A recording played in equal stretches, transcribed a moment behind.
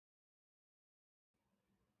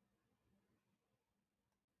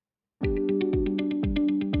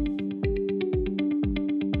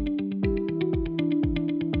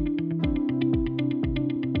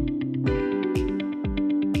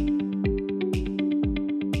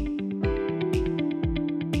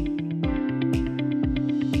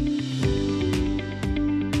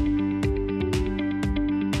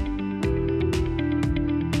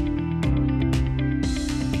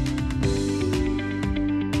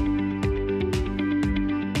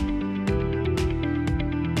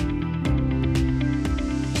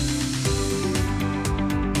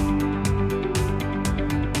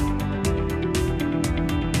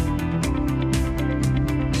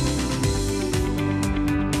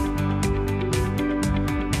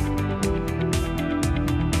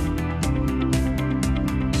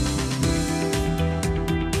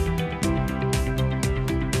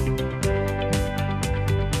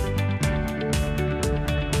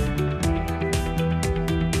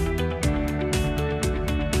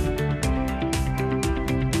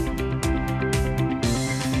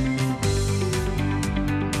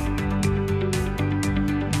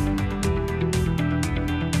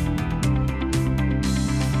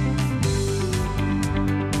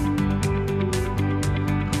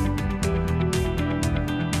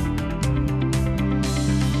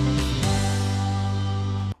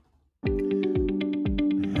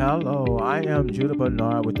I am Judah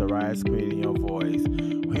Bernard with the Rise Creating Your Voice.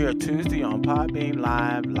 We're here Tuesday on Podbean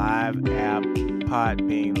Live app,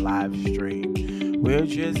 Podbean live stream. We're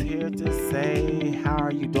just here to say, how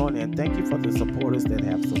are you doing? And thank you for the supporters that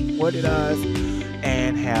have supported us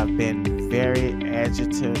and have been very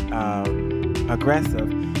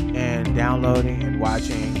aggressive in downloading and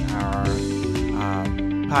watching our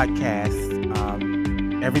podcast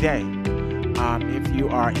every day. If you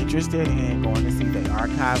are interested in going to see the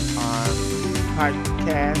archives on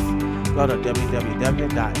podcast, go to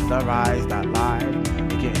www.therise.live.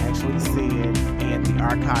 You can actually see it in the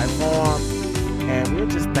archive form. And we're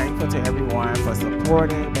just thankful to everyone for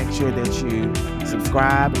supporting. Make sure that you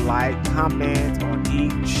subscribe, like, comment on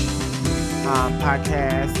each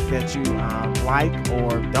podcast that you like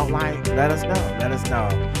or don't like. Let us know.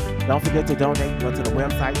 Don't forget to donate. Go to the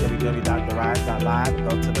website, www.therise.live. Go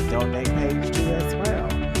to the donate page too as well.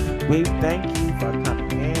 We thank you for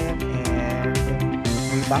coming in, and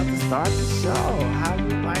we're about to start the show. How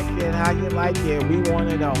you like it? We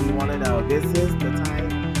want to know. This is the time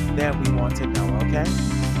that we want to know, okay?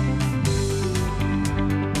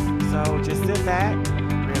 So just sit back,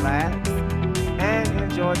 relax, and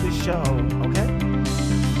enjoy the show, okay?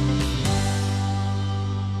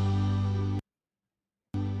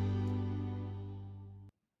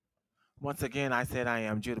 Once again, I said I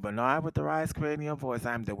am Judah Bernard with the Rise Creating Your Voice.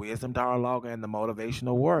 I'm the wisdom dialogue and the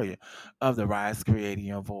motivational warrior of the Rise Creating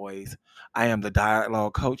Your Voice. I am the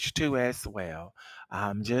dialogue coach too as well.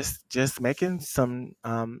 Just making some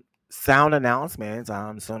sound announcements.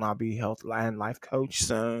 Soon I'll be health and life coach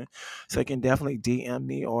soon. So you can definitely DM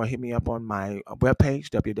me or hit me up on my webpage,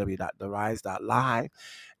 www.therise.live.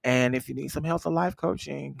 And if you need some health or life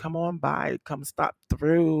coaching, come on by, come stop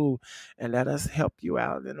through and let us help you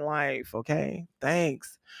out in life. Okay.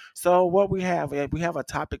 Thanks. So what we have a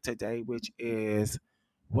topic today, which is,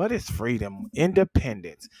 what is freedom?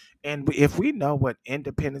 Independence. And if we know what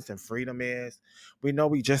independence and freedom is, we know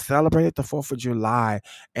we just celebrated the 4th of July.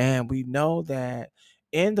 And we know that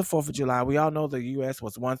in the 4th of July, we all know the U.S.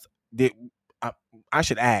 was once, did I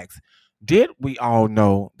should ask, did we all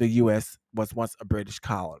know the U.S. was once a British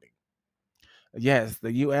colony? Yes,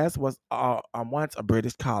 the U.S. was once a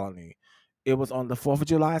British colony. It was on the 4th of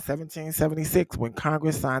July, 1776, when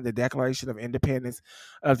Congress signed the Declaration of Independence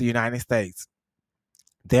of the United States,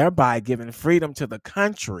 thereby giving freedom to the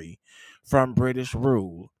country from British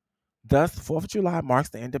rule. Thus, 4th of July marks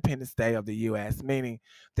the Independence Day of the U.S., meaning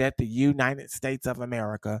that the United States of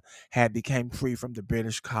America had become free from the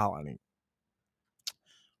British colony.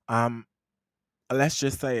 Let's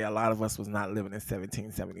just say a lot of us was not living in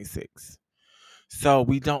 1776. So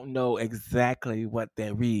we don't know exactly what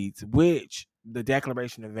that reads, which the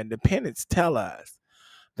Declaration of Independence tell us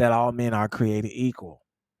that all men are created equal.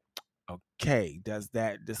 Okay, does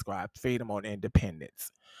that describe freedom or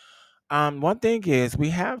independence? One thing is we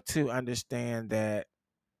have to understand that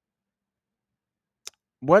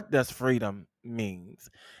what does freedom means,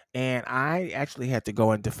 and I actually had to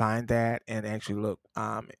go and define that and actually look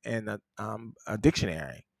in a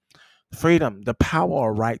dictionary. Freedom, the power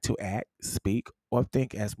or right to act, speak, or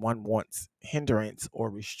think as one wants, hindrance or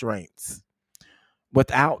restraints.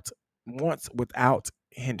 Without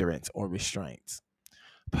hindrance or restraints.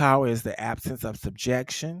 Power is the absence of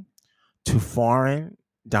subjection to foreign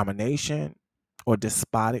domination or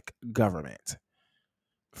despotic government.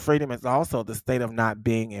 Freedom is also the state of not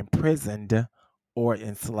being imprisoned or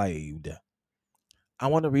enslaved. I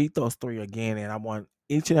want to read those three again, and I want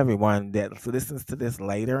each and every one that listens to this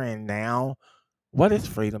later and now, what is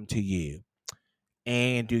freedom to you?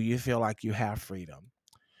 And do you feel like you have freedom?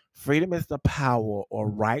 Freedom is the power or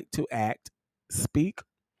right to act, speak,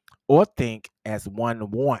 or think as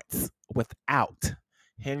one wants without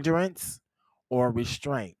hindrance or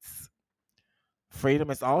restraints.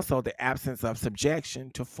 Freedom is also the absence of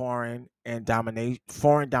subjection to foreign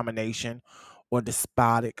domination or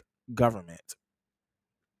despotic government.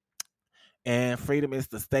 And freedom is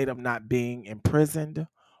the state of not being imprisoned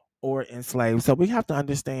or enslaved. So we have to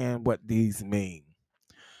understand what these mean.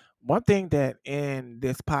 One thing that in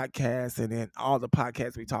this podcast and in all the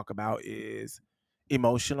podcasts we talk about is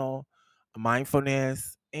emotional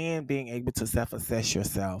mindfulness and being able to self-assess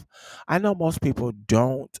yourself. I know most people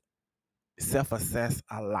don't self-assess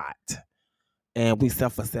a lot, and we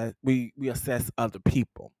self-assess we assess other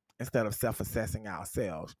people instead of self-assessing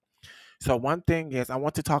ourselves. So one thing is I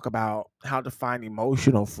want to talk about how to find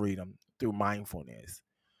emotional freedom through mindfulness.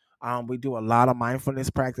 We do a lot of mindfulness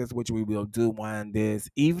practice, which we will do one this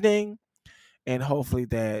evening, and hopefully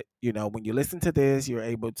that when you listen to this, you're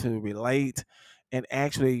able to relate and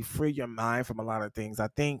actually free your mind from a lot of things. I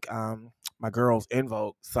think my girls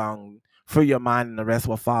Invoke sung free your mind and the rest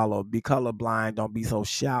will follow. Be colorblind, don't be so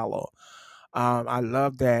shallow. I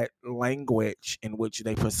love that language in which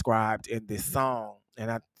they prescribed in this song,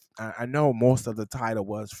 and I know most of the title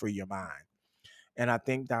was "Free Your Mind," and I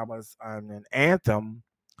think that was an anthem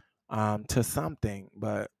to something.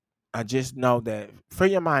 But I just know that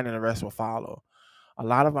 "Free Your Mind" and the rest will follow. A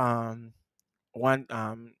lot of one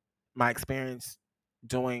my experience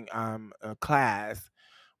doing a class,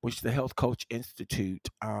 which the Health Coach Institute,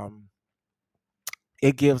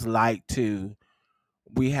 it gives light to.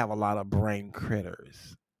 We have a lot of brain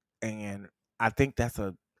critters, and I think that's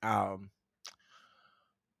um,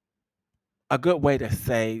 a good way to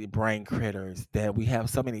say brain critters, that we have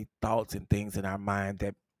so many thoughts and things in our mind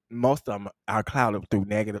that most of them are clouded through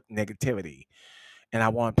negativity. And I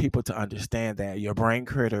want people to understand that your brain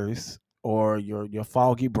critters, or your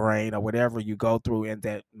foggy brain, or whatever you go through in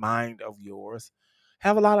that mind of yours,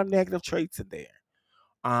 have a lot of negative traits in there.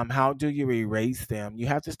 How do you erase them? You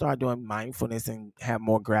have to start doing mindfulness and have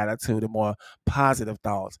more gratitude and more positive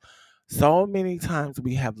thoughts. So many times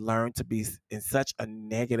we have learned to be in such a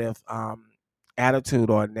negative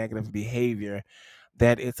attitude or a negative behavior,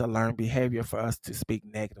 that it's a learned behavior for us to speak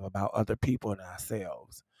negative about other people and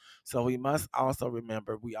ourselves. So we must also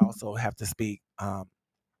remember, we also have to speak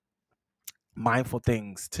mindful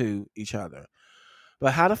things to each other.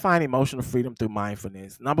 But how to find emotional freedom through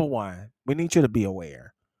mindfulness? Number one, we need you to be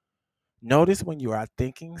aware. Notice when you are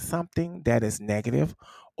thinking something that is negative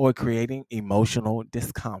or creating emotional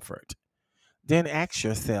discomfort. Then ask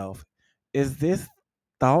yourself, is this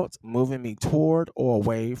thought moving me toward or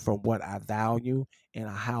away from what I value and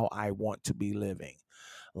how I want to be living?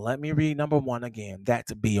 Let me read number one again.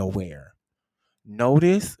 That's be aware.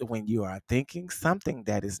 Notice when you are thinking something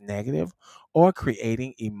that is negative or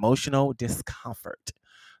creating emotional discomfort.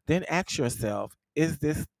 Then ask yourself, is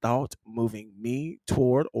this thought moving me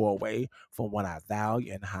toward or away from what I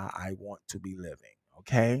value and how I want to be living?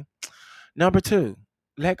 Okay. Number two,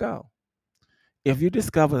 let go. If you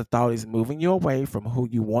discover the thought is moving you away from who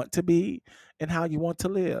you want to be and how you want to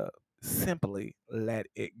live, simply let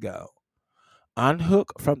it go.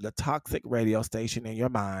 Unhook from the toxic radio station in your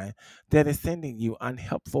mind that is sending you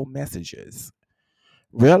unhelpful messages.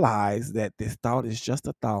 Realize that this thought is just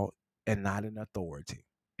a thought and not an authority.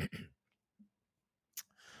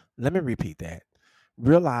 Let me repeat that.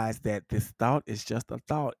 Realize that this thought is just a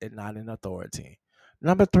thought and not an authority.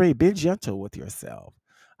 Number three, be gentle with yourself.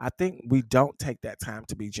 I think we don't take that time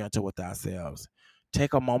to be gentle with ourselves.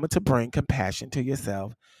 Take a moment to bring compassion to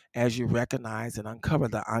yourself as you recognize and uncover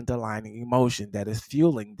the underlying emotion that is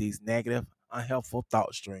fueling these negative, unhelpful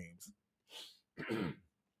thought streams.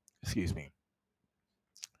 Excuse me.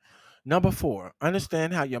 Number four,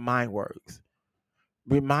 understand how your mind works.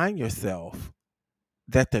 Remind yourself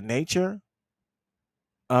that the nature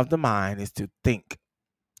of the mind is to think.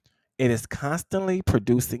 It is constantly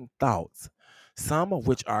producing thoughts, some of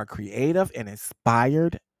which are creative and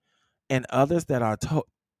inspired, and others that are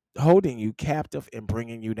holding you captive and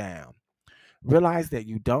bringing you down. Realize that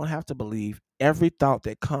you don't have to believe every thought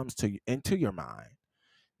that comes to you into your mind.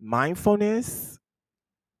 Mindfulness,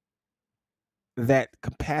 that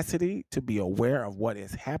capacity to be aware of what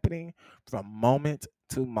is happening from moment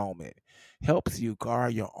to moment, helps you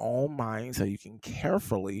guard your own mind so you can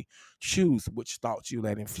carefully choose which thoughts you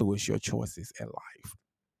let influence your choices in life.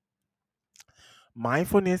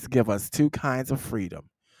 Mindfulness give us two kinds of freedom.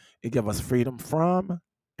 It give us freedom from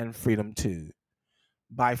and freedom to.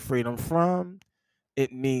 By freedom from,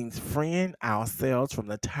 it means freeing ourselves from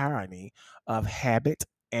the tyranny of habit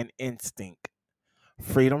and instinct.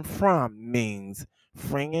 Freedom from means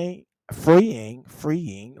freeing,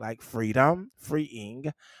 like freedom,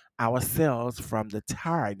 freeing ourselves from the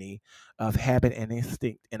tyranny of habit and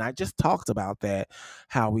instinct. And I just talked about that,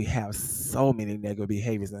 how we have so many negative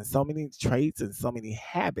behaviors and so many traits and so many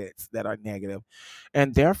habits that are negative,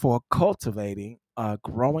 and therefore cultivating a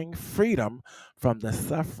growing freedom from the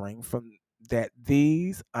suffering from that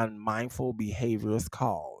these unmindful behaviors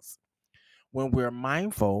cause. When we're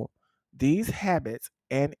mindful, these habits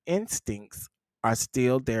and instincts are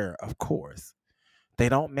still there, of course. They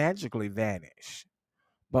don't magically vanish.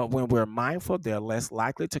 But when we're mindful, they're less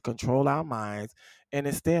likely to control our minds and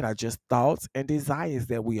instead are just thoughts and desires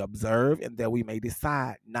that we observe and that we may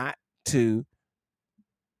decide not to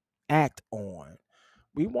act on.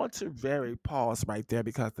 We want to very pause right there,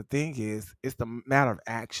 because the thing is, it's the matter of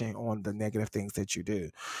action on the negative things that you do.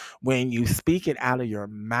 When you speak it out of your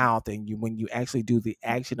mouth and when you actually do the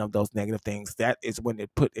action of those negative things, that is when it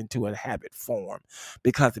put into a habit form,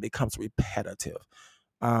 because it becomes repetitive.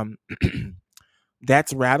 Um,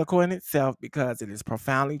 That's radical in itself because it is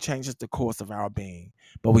profoundly changes the course of our being.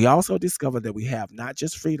 But we also discover that we have not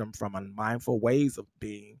just freedom from unmindful ways of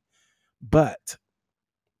being, but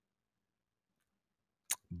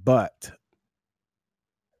but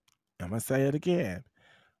I'm gonna say it again.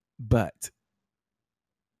 But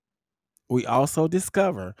we also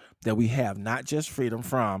discover that we have not just freedom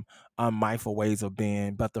from unmindful ways of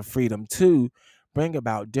being, but the freedom to bring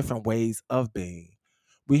about different ways of being.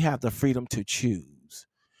 We have the freedom to choose.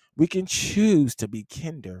 We can choose to be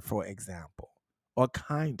kinder, for example, or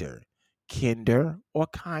kinder. Kinder or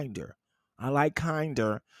kinder. I like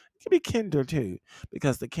kinder. It can be kinder too,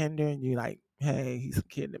 because the kinder, you like, hey, he's a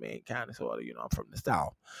kid to me, kind of, sort of, I'm from the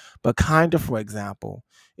South. But kinder, for example,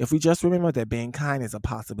 if we just remember that being kind is a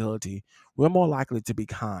possibility, we're more likely to be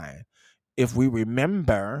kind. If we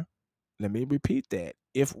remember, let me repeat that.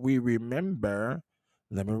 If we remember,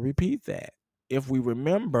 let me repeat that. If we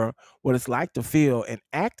remember what it's like to feel and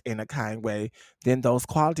act in a kind way, then those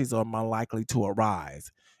qualities are more likely to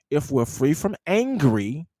arise. If we're free from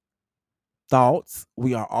angry thoughts,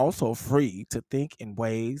 we are also free to think in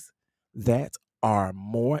ways that are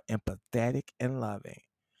more empathetic and loving.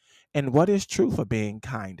 And what is true for being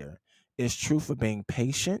kinder is true for being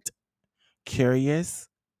patient, curious,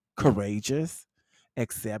 courageous,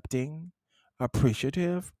 accepting,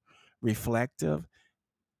 appreciative, reflective,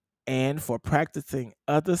 and for practicing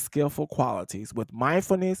other skillful qualities. With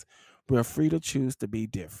mindfulness, we're free to choose to be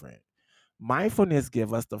different. Mindfulness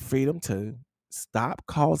gives us the freedom to stop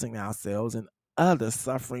causing ourselves and others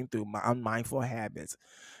suffering through unmindful habits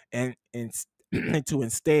and to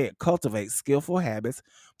instead cultivate skillful habits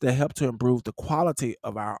that help to improve the quality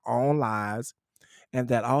of our own lives and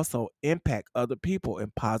that also impact other people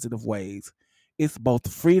in positive ways. It's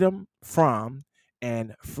both freedom from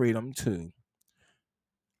and freedom to.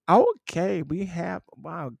 Okay, we have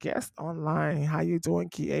our guest online. How you doing,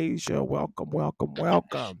 Kiesha? Welcome, welcome,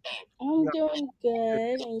 welcome. We I'm are- doing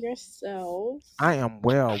good, and yourself? I am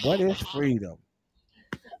well. What is freedom?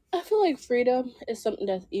 I feel like freedom is something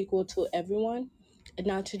that's equal to everyone, and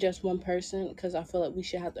not to just one person. Because I feel like we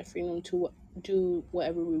should have the freedom to do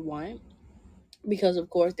whatever we want. Because of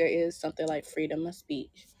course there is something like freedom of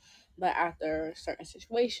speech, but after certain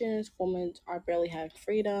situations, women are barely having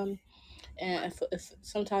freedom, and if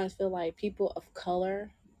sometimes feel like people of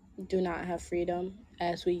color do not have freedom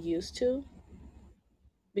as we used to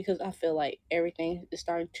because I feel like everything is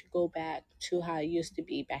starting to go back to how it used to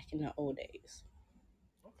be back in the old days.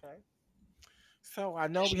 Okay. So I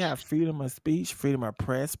know we have freedom of speech, freedom of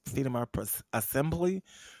press, freedom of assembly,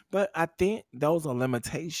 but I think those are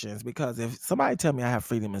limitations because if somebody tell me I have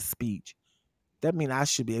freedom of speech, that means I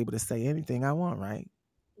should be able to say anything I want, right?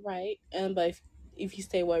 Right. And but if you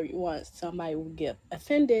say what you want, somebody will get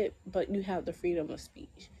offended, but you have the freedom of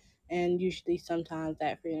speech. And usually sometimes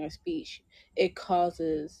that freedom of speech it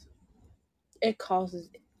causes it causes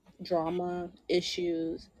drama,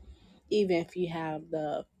 issues, even if you have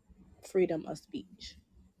the freedom of speech.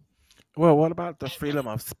 Well, what about the freedom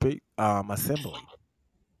of speech, assembly?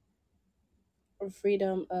 Or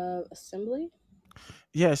freedom of assembly.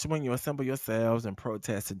 Yes, when you assemble yourselves and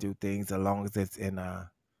protest to do things, as long as it's in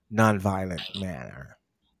a nonviolent manner.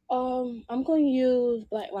 I'm going to use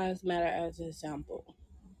Black Lives Matter as an example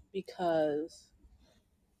because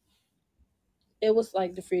it was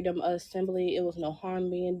like the freedom of assembly. It was no harm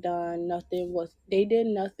being done. Nothing was. They did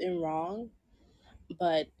nothing wrong,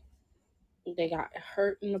 but they got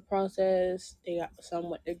hurt in the process. They got some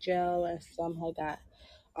went to jail, and some had got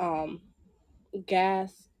um,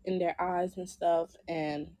 gas in their eyes and stuff.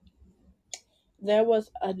 And there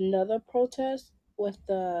was another protest with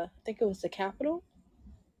the. I think it was the Capitol.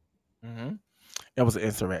 Hmm. It was an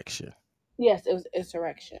insurrection. Yes, it was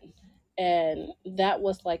insurrection, and that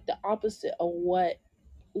was like the opposite of what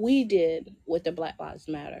we did with the Black Lives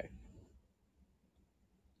Matter.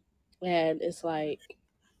 And it's like,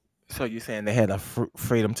 So you're saying they had a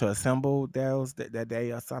freedom to assemble those that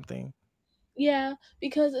day or something? yeah,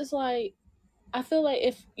 because it's like I feel like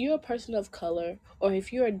if you're a person of color or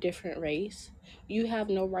if you're a different race, you have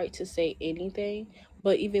no right to say anything.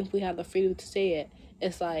 But even if we have the freedom to say it,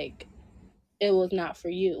 it's like it was not for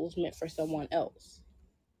you, it was meant for someone else.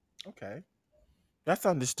 Okay, that's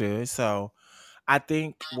understood. So I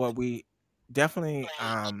think what we definitely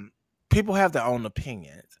people have their own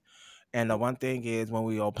opinions, and the one thing is when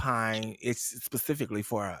we opine, it's specifically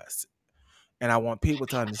for us. And I want people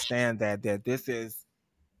to understand that this is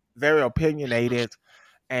very opinionated.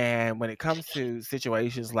 And when it comes to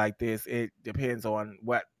situations like this, it depends on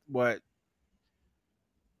what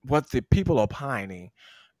the people opining.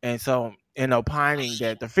 And so in opining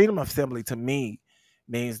that the freedom of assembly to me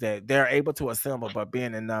means that they're able to assemble, but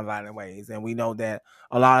being in nonviolent ways. And we know that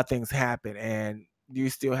a lot of things happen, and you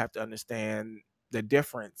still have to understand the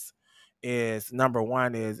difference. Is number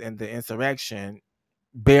one is in the insurrection,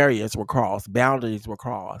 barriers were crossed, boundaries were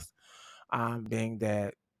crossed. Being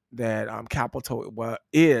that Capitol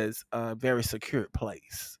is a very secure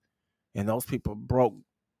place, and those people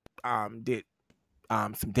did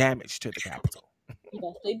some damage to the Capitol.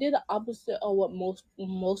 Yes, they did the opposite of what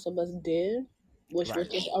most of us did, which was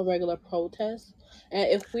Right. just a regular protest. And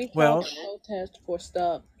if we try Well, to protest for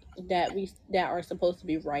stuff that are supposed to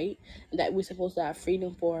be right, that we're supposed to have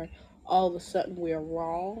freedom for, all of a sudden we're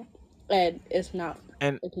wrong, and it's not.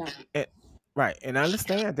 and It's not. and right, and I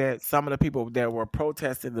understand that some of the people that were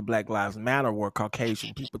protesting the Black Lives Matter were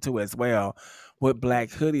Caucasian people too, as well, with black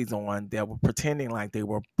hoodies on that were pretending like they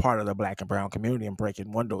were part of the black and brown community and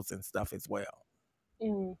breaking windows and stuff as well.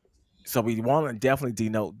 Mm, So we want to definitely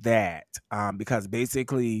denote that, because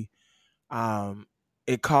basically, um,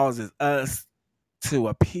 it causes us to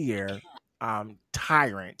appear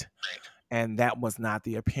tyrant, and that was not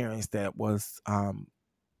the appearance that was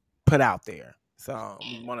put out there. So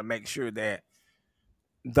we want to make sure that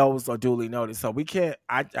those are duly noted. So we can't.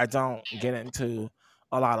 I don't get into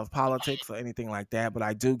a lot of politics or anything like that, but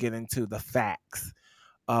I do get into the facts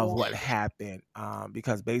of what yeah, happened,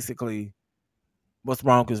 because basically, what's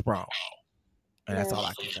wrong is wrong, and that's yeah. all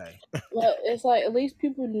I can say. Well, it's like at least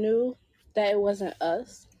people knew that it wasn't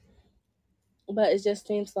us, but it just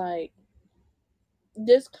seems like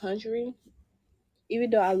this country, even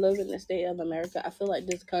though I live in the state of America, I feel like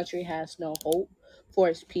this country has no hope for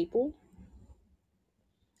its people.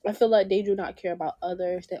 I feel like they do not care about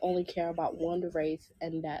others. They only care about one race,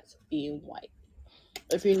 and that's being white.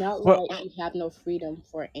 If you're not Well, white, you have no freedom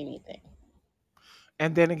for anything.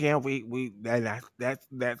 and then again,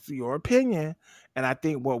 that's your opinion, and I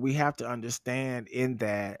think what we have to understand in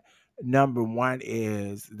that, number one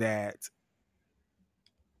is that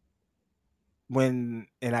when,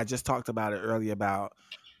 and I just talked about it earlier about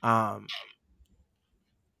um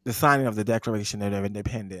the signing of the Declaration of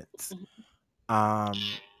Independence.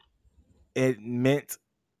 Um, it meant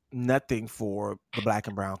nothing for the black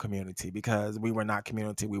and brown community because we were not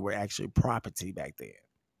community, we were actually property back then.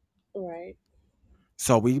 Right.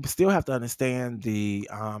 So we still have to understand the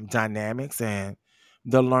dynamics and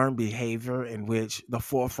the learned behavior in which the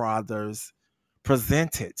forefathers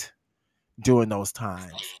presented during those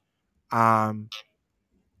times. Um,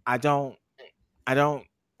 I don't I don't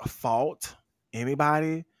fault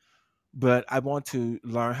anybody, but I want to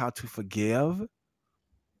learn how to forgive,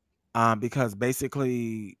 because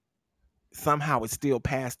basically somehow it's still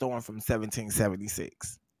passed on from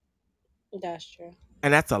 1776. That's true.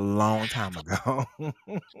 And that's a long time ago.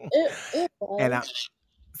 It and was. I,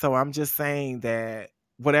 so I'm just saying that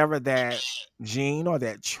whatever that gene or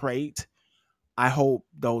that trait, I hope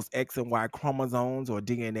those X and Y chromosomes or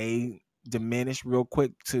DNA diminish real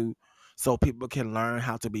quick to so people can learn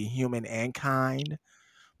how to be human and kind,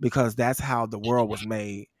 because that's how the world was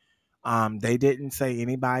made. They didn't say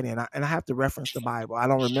anybody, and I have to reference the Bible. I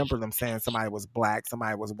don't remember them saying somebody was black,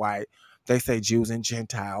 somebody was white. They say Jews and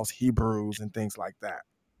Gentiles, Hebrews, and things like that.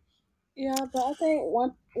 Yeah, but I think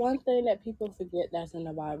one thing that people forget that's in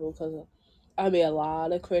the Bible, because I mean a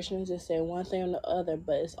lot of Christians just say one thing or the other,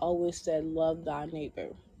 but it's always said love thy neighbor.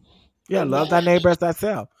 Yeah, And love thy that, neighbor as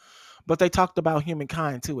thyself. But they talked about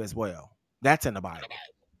humankind too as well. That's in the Bible.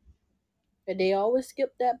 and they always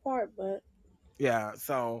skip that part, but Yeah.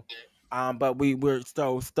 So, but we were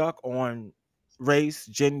so stuck on race,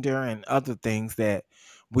 gender, and other things that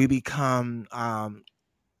we become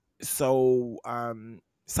so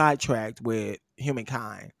sidetracked with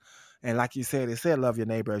humankind. And like you said, it said love your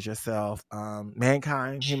neighbor as yourself.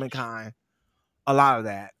 Mankind, humankind, a lot of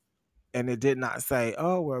that. And it did not say,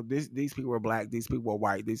 oh well, these people were black, these people were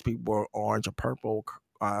white, these people were orange or purple,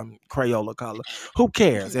 Crayola color. Who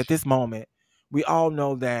cares at this moment? We all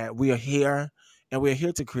know that we are here, and we're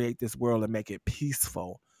here to create this world and make it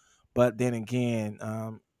peaceful. But then again,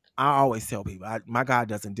 I always tell people, my God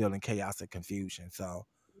doesn't deal in chaos and confusion. So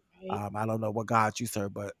right. I don't know what God you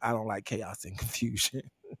serve, but I don't like chaos and confusion.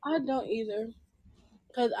 I don't either,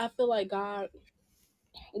 because I feel like God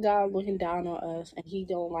looking down on us, and He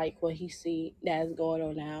don't like what He see that is going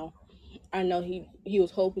on now. I know He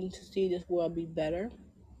was hoping to see this world be better,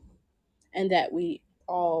 and that we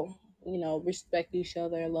all respect each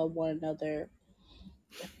other, love one another.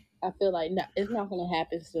 I feel like it's not going to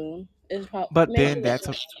happen soon. It's probably But maybe then in the that's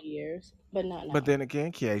a, next 2 years, but not but now. then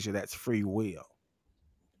again, Kiesha, that's free will.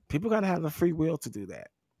 People got to have the free will to do that.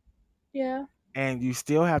 Yeah, And you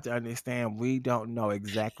still have to understand we don't know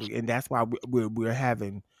exactly, and that's why we're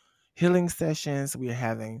having healing sessions. We're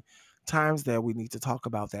having times that we need to talk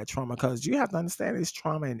about that trauma because you have to understand there's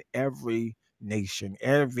trauma in every nation,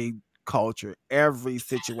 every culture, every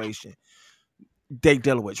situation. They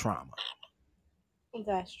deal with trauma.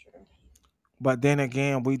 That's true. But then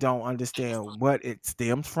again, we don't understand what it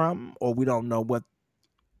stems from, or we don't know what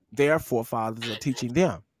their forefathers are teaching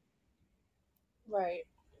them. Right.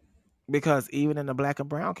 Because even in the black and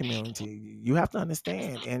brown community, you have to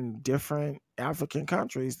understand in different African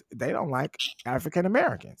countries, they don't like African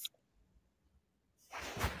Americans.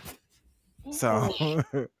 So,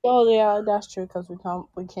 Mm. Well, yeah, that's true because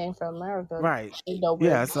we came from America. right. You know,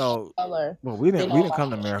 we're Yeah. black So, color. well, we They didn't we don't didn't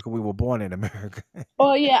come to like it. America. We were born in America.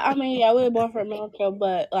 Well, yeah, I mean, yeah, we were born from America,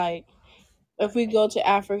 but like, if we go to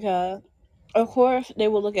Africa, of course, they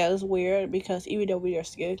will look at us weird because even though we are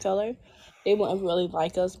skin color, they wouldn't really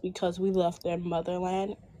like us because we left their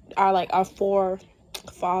motherland. Our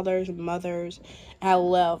forefathers and mothers had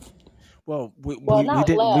left. Well, Well, we not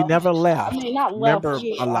didn't. We left. never I left. mean, not left. Remember,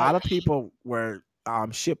 We a like lot of people were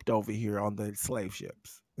shipped over here on the slave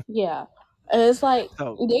ships. yeah, and it's like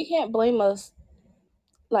So they can't blame us.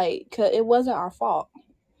 Like, 'cause it wasn't our fault.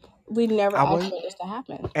 We never I asked was, for this to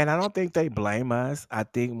happen. and I don't think they blame us. I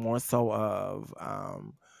think more so of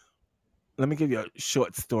let me give you a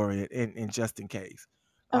short story in just in case.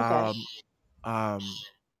 Okay. Um, um,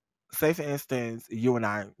 say for instance, you and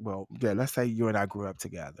I, well, yeah, let's say you and I grew up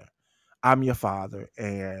together. I'm your father,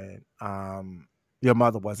 and your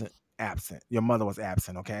mother wasn't absent. Your mother was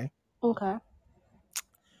absent, okay? Okay.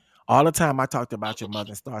 All the time I talked about your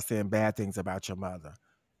mother and start saying bad things about your mother.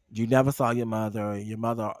 You never saw your mother, and your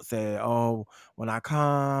mother said, "Oh, when I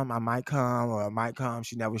come, I might come, or I might come."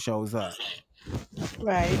 She never shows up.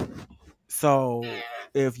 Right. So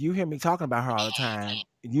if you hear me talking about her all the time,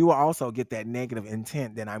 you will also get that negative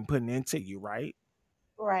intent that I'm putting into you, right?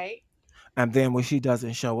 Right. And then when she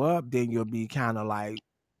doesn't show up, then you'll be kind of like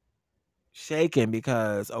shaken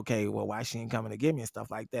because, okay, well, why she ain't coming to get me and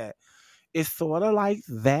stuff like that. It's sort of like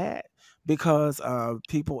that because of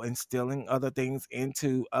people instilling other things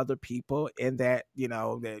into other people, and that you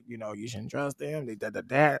shouldn't trust them.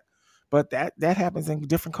 That, but that happens in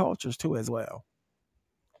different cultures too as well,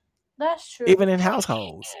 That's true. even in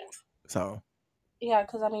households. So Yeah,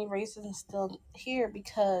 because I mean, racism is still here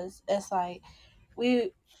because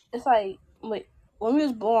we, it's like when we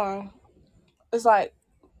was born, it's like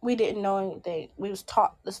we didn't know anything. We was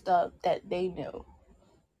taught the stuff that they knew,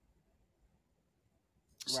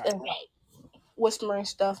 right, and like whispering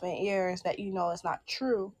stuff in ears that you know is not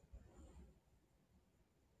true,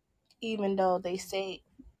 even though they say,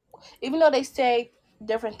 even though they say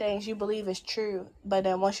different things, you believe is true. But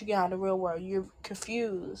then once you get out in the real world, you're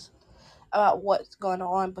confused about what's going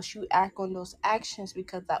on, but you act on those actions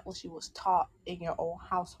because that was you was taught in your own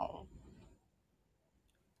household.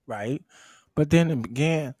 right. But then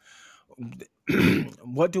again,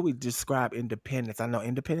 what do we describe independence? I know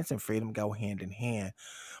independence and freedom go hand in hand,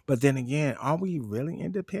 but then again, are we really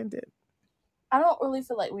independent? I don't really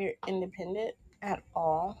feel like we're independent at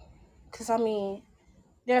all. Cause I mean,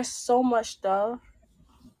 there's so much stuff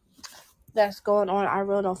that's going on. I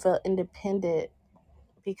really don't feel independent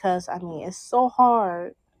because I mean it's so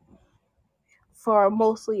hard for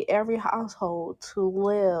mostly every household to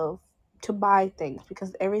live, to buy things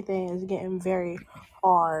because everything is getting very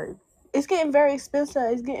hard. It's getting very expensive.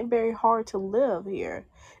 It's getting very hard to live here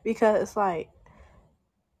because it's like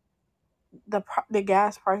the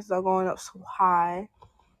gas prices are going up so high.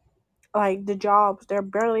 Like the jobs, they're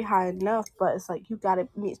barely high enough, but it's like you got to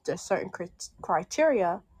meet the certain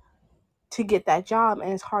criteria to get that job,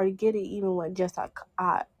 and it's hard to get it even with just a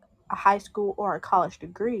high school or a college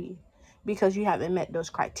degree because you haven't met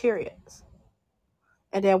those criterias.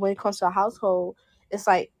 And then when it comes to a household, it's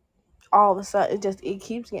like all of a sudden it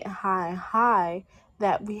keeps getting high and high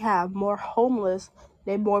that we have more homeless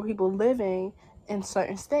than more people living in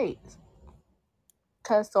certain states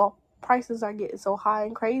because the prices are getting so high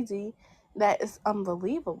and crazy that it's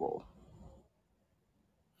unbelievable.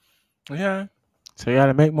 Yeah. So you got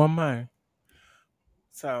to make more money.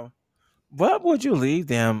 So what would you leave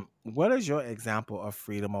them? What is your example of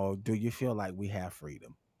freedom, or do you feel like we have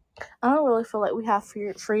freedom? I don't really feel like we have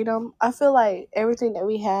freedom. I feel like everything that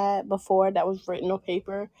we had before that was written on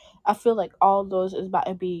paper, I feel like all of those is about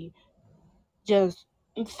to be just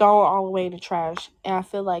thrown all the way in the trash. And I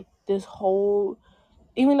feel like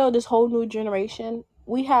even though this whole new generation,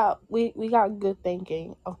 we got good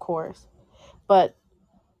thinking, of course, but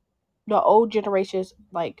the old generations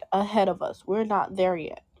like ahead of us, we're not there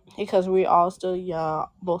yet because we're all still young.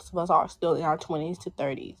 Most of us are still in our 20s to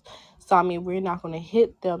 30s. So I mean, we're not going to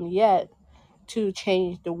hit them yet to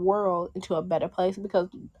change the world into a better place because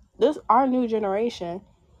this our new generation,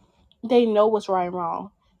 they know what's right and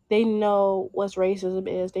wrong. They know what racism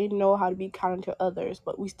is. They know how to be kind to others.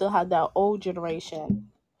 But we still have that old generation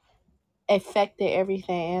affected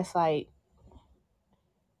everything. And it's like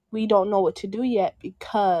we don't know what to do yet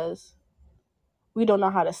because we don't know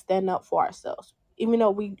how to stand up for ourselves. Even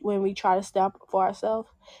though we when we try to stand up for ourselves,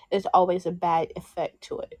 it's always a bad effect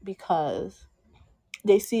to it because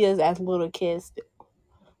they see us as little kids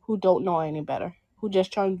who don't know any better, who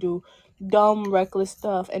just trying to do dumb, reckless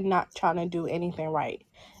stuff and not trying to do anything right.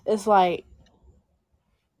 It's like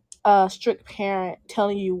a strict parent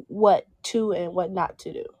telling you what to and what not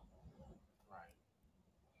to do. Right.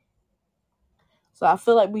 So I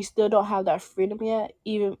feel like we still don't have that freedom yet,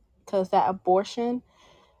 even because that abortion.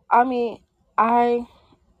 I mean, I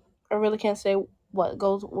I really can't say what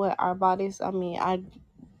goes with our bodies. I mean, I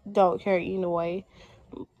don't care either way,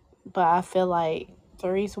 but I feel like the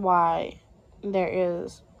reason why there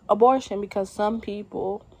is abortion because some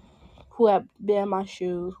people who have been in my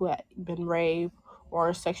shoes, who have been raped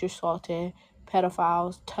or sexually assaulted,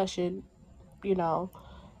 pedophiles touching, you know,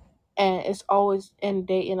 and it's always and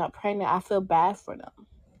they end up pregnant. I feel bad for them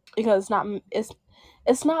because it's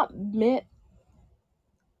not meant.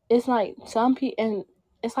 It's like some people and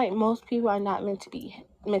it's like most people are not meant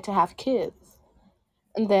to have kids.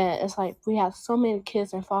 And then it's like we have so many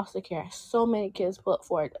kids in foster care, so many kids put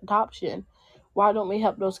for adoption. Why don't we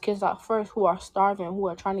help those kids out first who are starving, who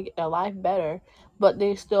are trying to get their life better, but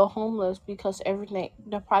they're still homeless because everything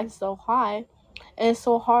the price is so high and it's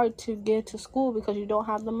so hard to get to school because you don't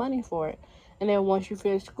have the money for it. And then once you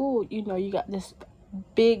finish school, you know you got this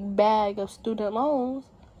big bag of student loans.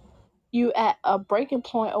 You at a breaking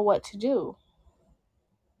point of what to do.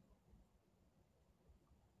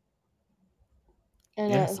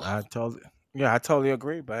 And then Yes, I totally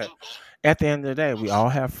agree. But at the end of the day, we all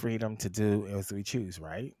have freedom to do as we choose,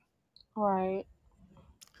 right? right.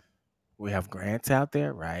 We have grants out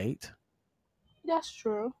there, right? That's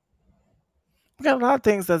true. We got a lot of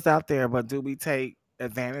things that's out there, but do we take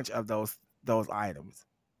advantage of those items?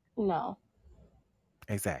 No.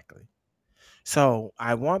 Exactly. So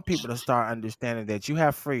I want people to start understanding that you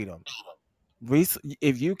have freedom.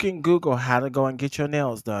 If you can Google how to go and get your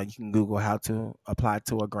nails done, you can Google how to apply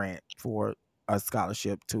to a grant for a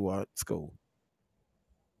scholarship to a school.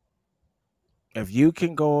 If you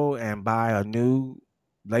can go and buy a new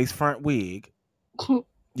lace front wig,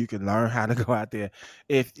 you can learn how to go out there.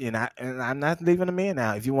 If and I'm not leaving them in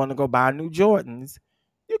now. If you want to go buy new Jordans,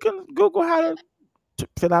 you can Google how to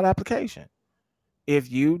fill out application.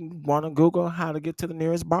 If you want to Google how to get to the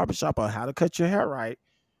nearest barbershop or how to cut your hair right,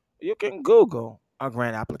 you can Google a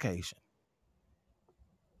grant application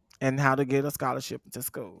and how to get a scholarship to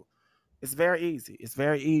school. It's very easy. It's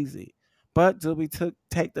very easy. But do we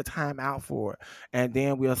take the time out for it? And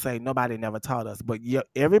then we'll say nobody never taught us. But yeah,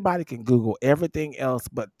 everybody can Google everything else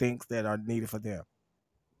but things that are needed for them.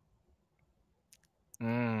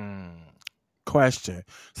 Mm. Question.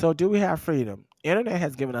 So do we have freedom? Internet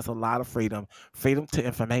has given us a lot of freedom. Freedom to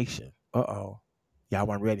information. Uh-oh. Y'all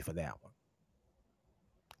weren't ready for that one.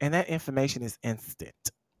 And that information is instant.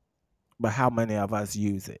 But how many of us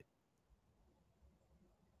use it?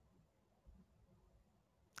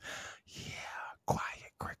 Yeah,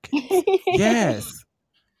 quiet crickets. Yes.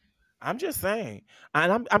 I'm just saying,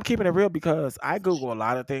 and I'm keeping it real because I Google a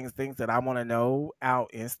lot of things that I want to know out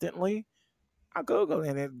instantly. I Google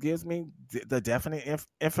and it gives me the definite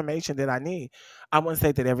information that I need. I wouldn't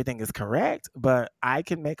say that everything is correct, but I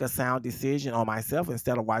can make a sound decision on myself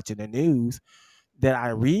instead of watching the news. That I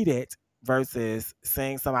read it versus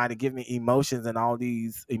seeing somebody give me emotions and all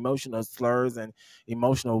these emotional slurs and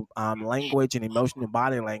emotional language and emotional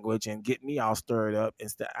body language and get me all stirred up.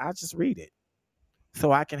 Instead, I just read it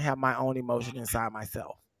so I can have my own emotion inside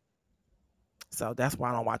myself. So that's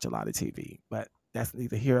why I don't watch a lot of TV. But that's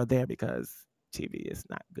neither here or there because TV is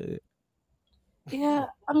not good. Yeah,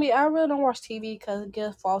 I mean, I really don't watch TV because it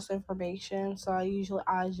gives false information. So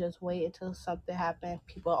I just wait until something happens.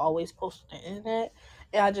 People always post on the internet,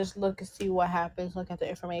 and I just look and see what happens. Look at the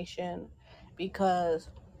information, because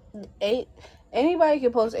a anybody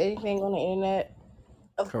can post anything on the internet.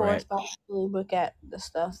 Of course, Correct. I really look at the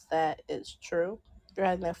stuff that is true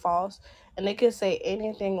rather than false, and they could say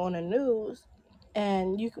anything on the news,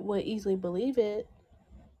 and would easily believe it.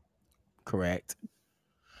 Correct.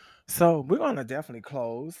 So we're gonna definitely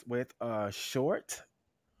close with a short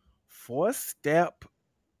 4-step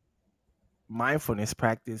mindfulness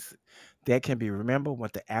practice that can be remembered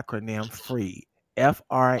with the acronym FREE.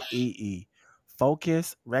 FREE.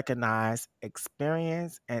 Focus, recognize,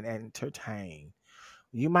 experience, and entertain.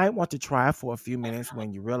 You might want to try for a few minutes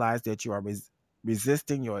when you realize that you are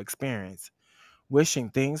resisting your experience, wishing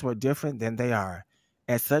things were different than they are.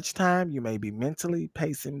 At such time, you may be mentally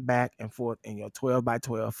pacing back and forth in your 12 by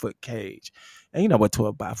 12 foot cage. And you know what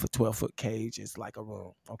 12 by 12 foot cage is like a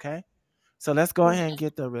room, okay? So let's go ahead and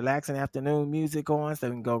get the relaxing afternoon music going so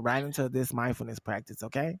we can go right into this mindfulness practice,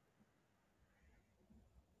 okay?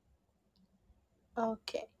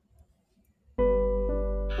 Okay.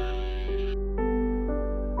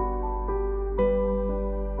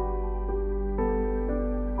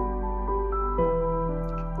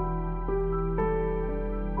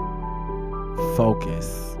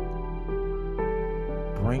 Focus.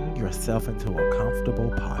 Bring yourself into a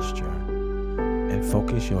comfortable posture and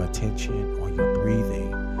focus your attention on your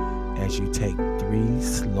breathing as you take 3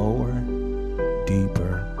 slower,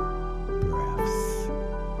 deeper breaths.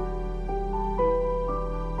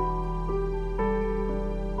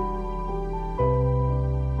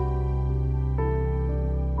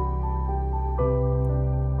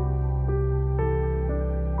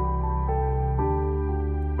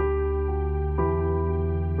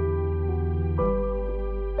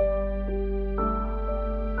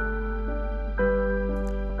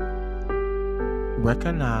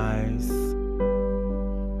 Recognize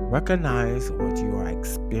recognize what you are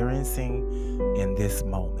experiencing in this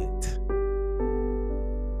moment.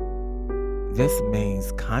 This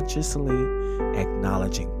means consciously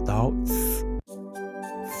acknowledging thoughts,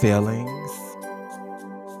 feelings,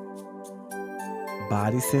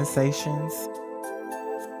 body sensations,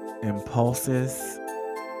 impulses,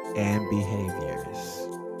 and behaviors.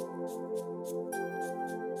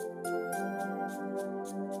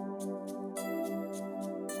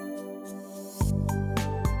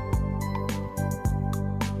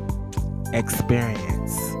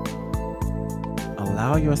 Experience.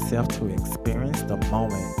 Allow yourself to experience the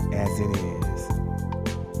moment as it is,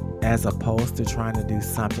 as opposed to trying to do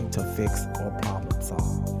something to fix or problem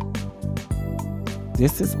solve.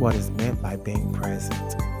 This is what is meant by being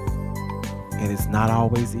present. It is not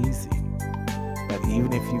always easy, but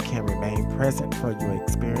even if you can remain present for your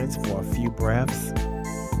experience for a few breaths,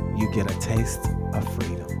 you get a taste of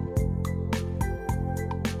freedom.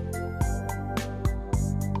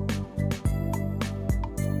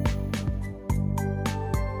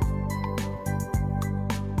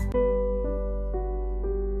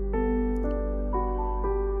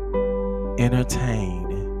 Entertain.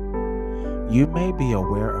 You may be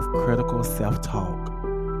aware of critical self talk,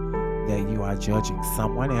 that you are judging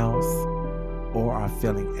someone else or are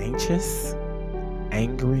feeling anxious,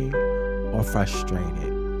 angry, or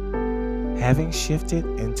frustrated. Having shifted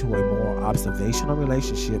into a more observational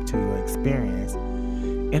relationship to your experience,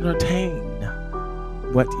 entertain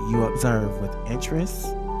what you observe with interest,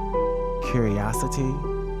 curiosity,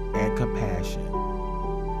 and compassion.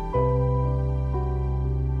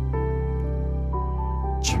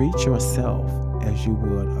 Treat yourself as you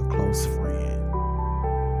would a close friend.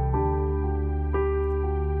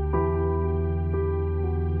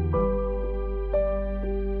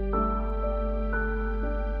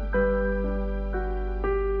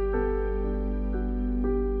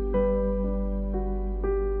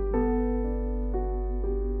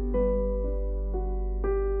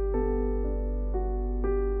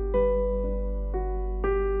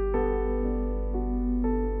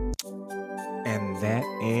 And that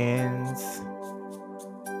ends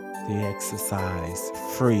the exercise.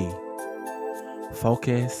 Free.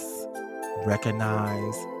 Focus,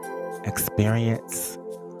 recognize, experience,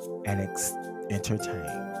 and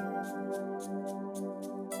entertain.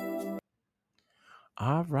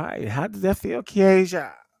 All right. How did that feel,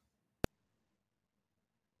 Kiesia?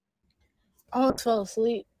 I almost fell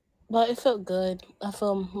asleep, but it felt good. I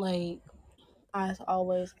feel like, as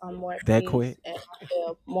always, I'm more at That peace quick? and I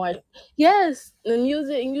feel more. Yes, the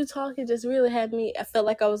music and you talking just really had me. I felt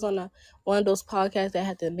like I was on a one of those podcasts that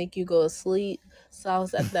had to make you go to sleep. So I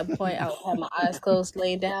was at that point. I had my eyes closed,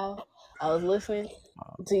 laying down. I was listening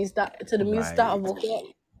to you stop to the music stop. I Right. woke up.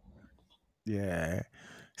 Yeah.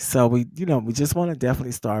 So we just want to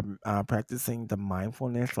definitely start practicing the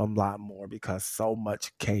mindfulness a lot more because so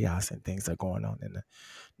much chaos and things are going on in the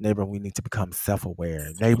neighborhood. We need to become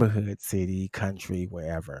self-aware, neighborhood, city, country,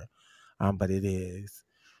 wherever. But it is.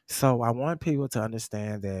 So I want people to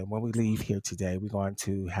understand that when we leave here today, we're going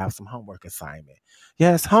to have some homework assignment.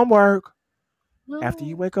 Yes, homework. After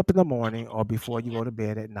you No. wake up in the morning or before you go to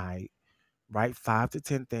bed at night, write 5 to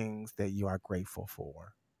 10 things that you are grateful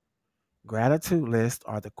for. Gratitude lists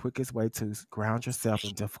are the quickest way to ground yourself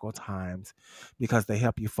in difficult times because they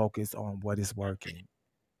help you focus on what is working,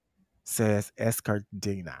 says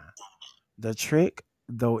Escardina. The trick,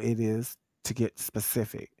 though, it is to get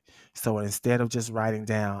specific. So instead of just writing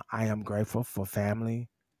down, I am grateful for family,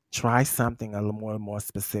 try something a little more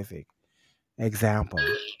specific.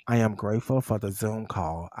 Example, I am grateful for the Zoom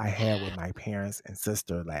call I had with my parents and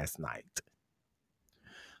sister last night.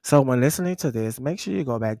 So when listening to this, make sure you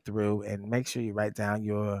go back through and make sure you write down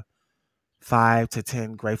your 5 to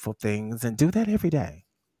 10 grateful things and do that every day.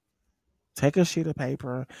 Take a sheet of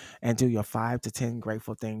paper and do your 5 to 10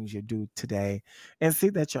 grateful things you do today and see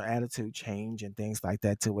that your attitude change and things like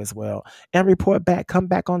that too as well. And report back. Come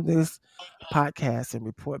back on this podcast and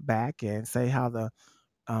report back and say how the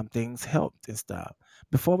things helped and stuff.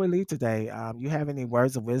 Before we leave today, you have any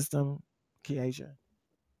words of wisdom, Kiesha?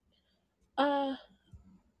 Uh,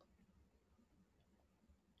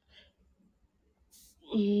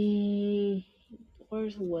 mm,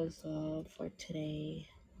 where's was for today?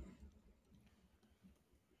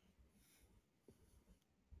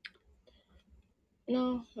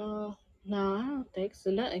 No, no, no. I don't think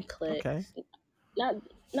so. Nothing Okay. clicks. Not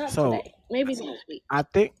not So today. Maybe next week. I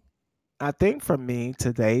think I think for me,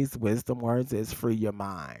 today's wisdom words is free your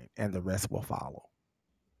mind and the rest will follow.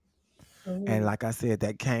 And Oh, like I said,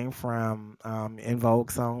 that came from In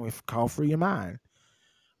Vogue song it's called Free Your Mind.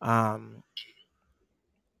 Um,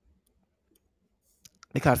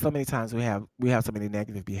 because so many times we have so many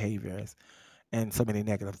negative behaviors and so many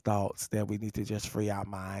negative thoughts that we need to just free our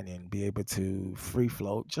mind and be able to free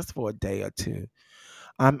float just for a day or two.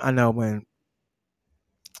 I know when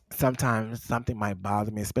sometimes something might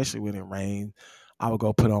bother me, especially when it rains. I would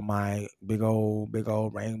go put on my big old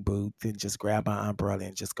rain boots and just grab my umbrella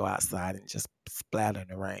and just go outside and just splatter in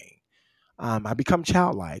the rain. I become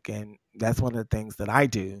childlike, and that's one of the things that I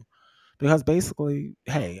do because basically,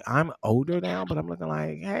 hey, I'm older now, but I'm looking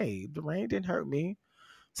like, hey, the rain didn't hurt me.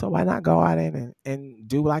 So why not go out and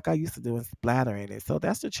do like I used to do and splatter in it? So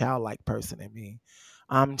that's the childlike person in me.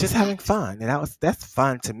 Just having fun. And that's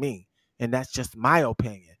fun to me. And that's just my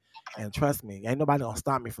opinion. And trust me, ain't nobody gonna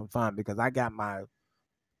stop me from fun because I got my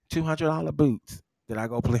 $200 boots that I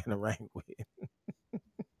go play in the rain with.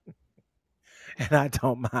 And I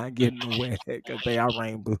don't mind getting wet because they are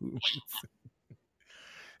rain boots.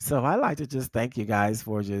 So I like to just thank you guys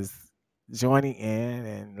for just joining in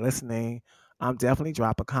and listening. Definitely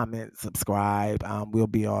drop a comment, subscribe. We'll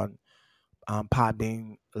be on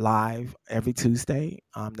Podbean live every Tuesday.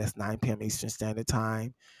 That's 9 p.m. Eastern Standard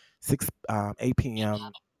Time, 8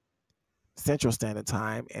 p.m. Central Standard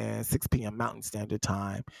Time, and 6 p.m. Mountain Standard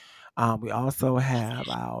Time. We also have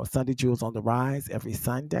our Sunday Jewels on the Rise every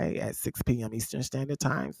Sunday at 6 p.m. Eastern Standard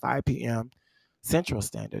Time, 5 p.m. Central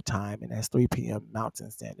Standard Time, and that's 3 p.m. Mountain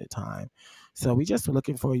Standard Time. So we just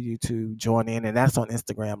looking for you to join in, and that's on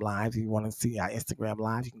Instagram Live. If you want to see our Instagram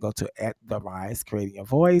Live, you can go to at The Rise Creating Your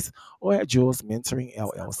Voice or at Jules Mentoring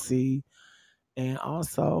LLC. And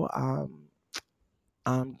also,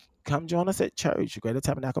 come join us at church, Greater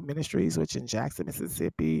Tabernacle Ministries, which in Jackson,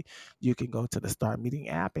 Mississippi. You can go to the Start Meeting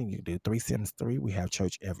app and you can do 3 Sims 3. We have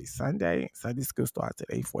church every Sunday. Sunday school starts at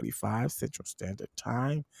 8:45 Central Standard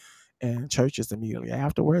Time. And church is immediately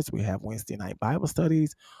afterwards. We have Wednesday night Bible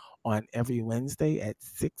studies on every Wednesday at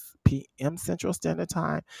 6 p.m. Central Standard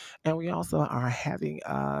Time. And we also are having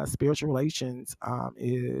spiritual relations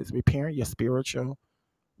is repairing your spiritual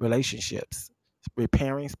relationships,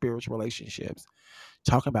 repairing spiritual relationships,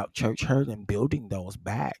 talking about church hurt and building those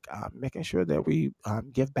back, making sure that we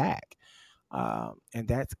give back. And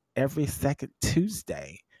that's every second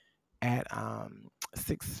Tuesday at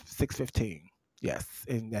 6:15. Yes,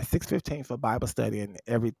 and that's 6:15 for Bible study, and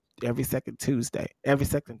every second Tuesday, every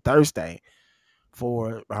second Thursday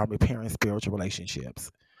for repairing spiritual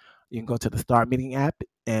relationships. You can go to the Start Meeting app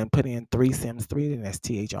and put in 3Sims 3, and that's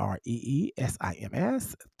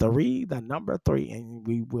THREESIMS 3, the number 3, and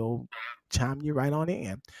we will chime you right on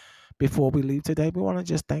in. Before we leave today, we want to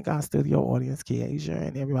just thank our studio audience, Kiesha,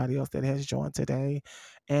 and everybody else that has joined today,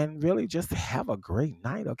 and really just have a great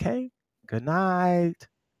night. Okay, good night.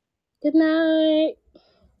 good night.